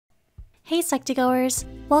Hey Psych2Goers,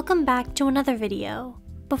 welcome back to another video.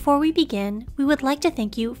 Before we begin, we would like to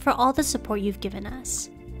thank you for all the support you've given us.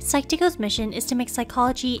 Psych2Go's mission is to make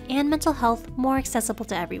psychology and mental health more accessible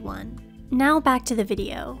to everyone. Now back to the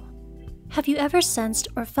video. Have you ever sensed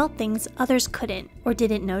or felt things others couldn't or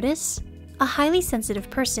didn't notice? A highly sensitive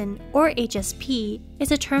person, or HSP,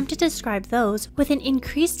 is a term to describe those with an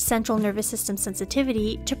increased central nervous system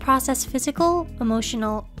sensitivity to process physical,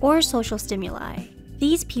 emotional, or social stimuli.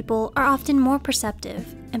 These people are often more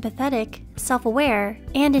perceptive, empathetic, self-aware,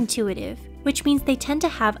 and intuitive, which means they tend to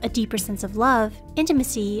have a deeper sense of love,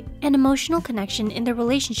 intimacy, and emotional connection in their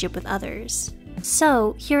relationship with others.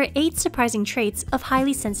 So, here are 8 surprising traits of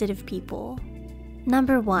highly sensitive people.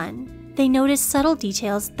 Number 1. They notice subtle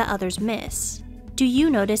details that others miss. Do you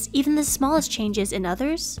notice even the smallest changes in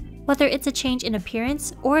others? Whether it's a change in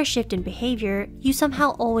appearance or a shift in behavior, you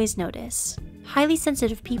somehow always notice. Highly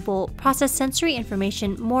sensitive people process sensory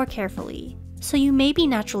information more carefully, so you may be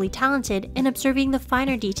naturally talented in observing the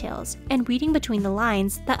finer details and reading between the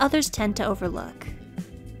lines that others tend to overlook.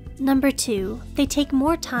 Number 2. They take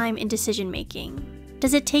more time in decision-making.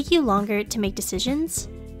 Does it take you longer to make decisions?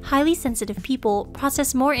 Highly sensitive people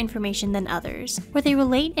process more information than others, where they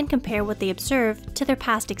relate and compare what they observe to their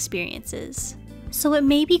past experiences. So it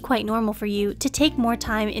may be quite normal for you to take more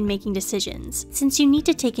time in making decisions, since you need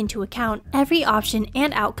to take into account every option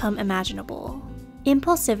and outcome imaginable.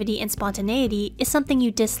 Impulsivity and spontaneity is something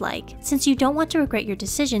you dislike, since you don't want to regret your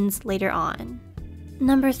decisions later on.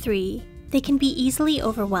 Number 3. They can be easily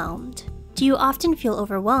overwhelmed. Do you often feel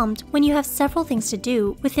overwhelmed when you have several things to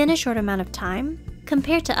do within a short amount of time?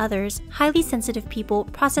 Compared to others, highly sensitive people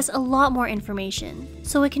process a lot more information,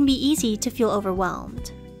 so it can be easy to feel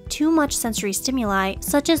overwhelmed. Too much sensory stimuli,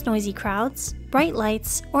 such as noisy crowds, bright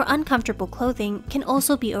lights, or uncomfortable clothing, can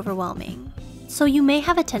also be overwhelming. So you may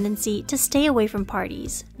have a tendency to stay away from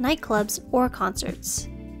parties, nightclubs, or concerts.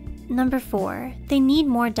 Number 4. They need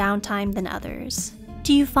more downtime than others.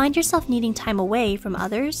 Do you find yourself needing time away from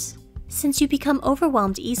others? Since you become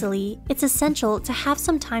overwhelmed easily, it's essential to have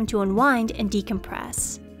some time to unwind and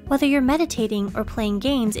decompress. Whether you're meditating or playing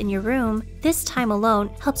games in your room, this time alone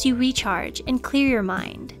helps you recharge and clear your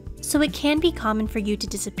mind. So it can be common for you to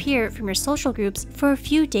disappear from your social groups for a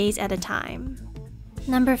few days at a time.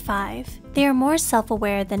 Number 5. They are more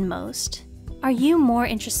self-aware than most. Are you more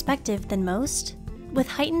introspective than most? With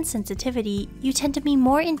heightened sensitivity, you tend to be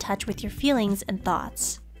more in touch with your feelings and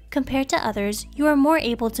thoughts. Compared to others, you are more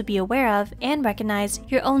able to be aware of and recognize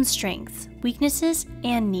your own strengths, weaknesses,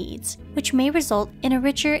 and needs, which may result in a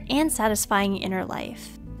richer and satisfying inner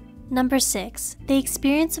life. Number 6. They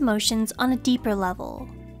experience emotions on a deeper level.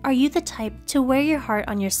 Are you the type to wear your heart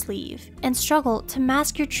on your sleeve and struggle to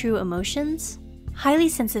mask your true emotions? Highly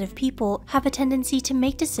sensitive people have a tendency to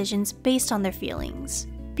make decisions based on their feelings.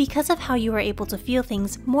 Because of how you are able to feel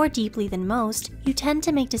things more deeply than most, you tend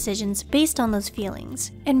to make decisions based on those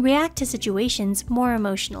feelings and react to situations more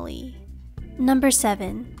emotionally. Number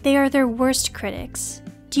 7. They are their worst critics.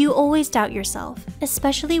 Do you always doubt yourself,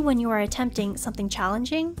 especially when you are attempting something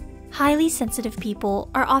challenging? Highly sensitive people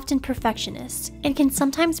are often perfectionists and can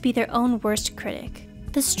sometimes be their own worst critic.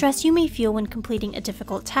 The stress you may feel when completing a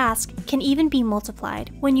difficult task can even be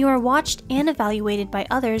multiplied when you are watched and evaluated by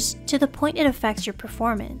others to the point it affects your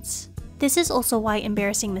performance. This is also why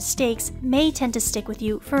embarrassing mistakes may tend to stick with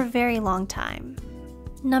you for a very long time.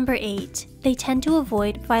 Number 8. They tend to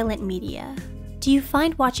avoid violent media. Do you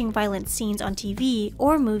find watching violent scenes on TV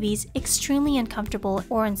or movies extremely uncomfortable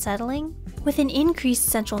or unsettling? With an increased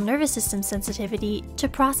central nervous system sensitivity to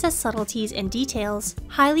process subtleties and details,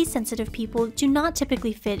 highly sensitive people do not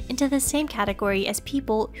typically fit into the same category as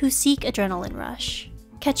people who seek adrenaline rush.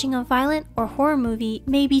 Catching a violent or horror movie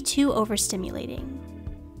may be too overstimulating.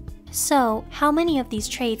 So, how many of these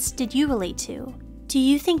traits did you relate to? Do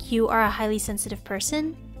you think you are a highly sensitive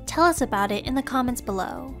person? Tell us about it in the comments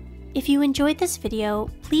below. If you enjoyed this video,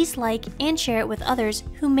 please like and share it with others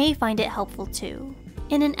who may find it helpful too.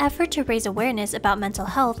 In an effort to raise awareness about mental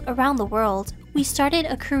health around the world, we started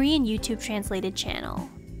a Korean YouTube translated channel.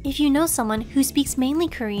 If you know someone who speaks mainly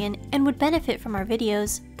Korean and would benefit from our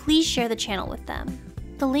videos, please share the channel with them.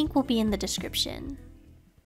 The link will be in the description.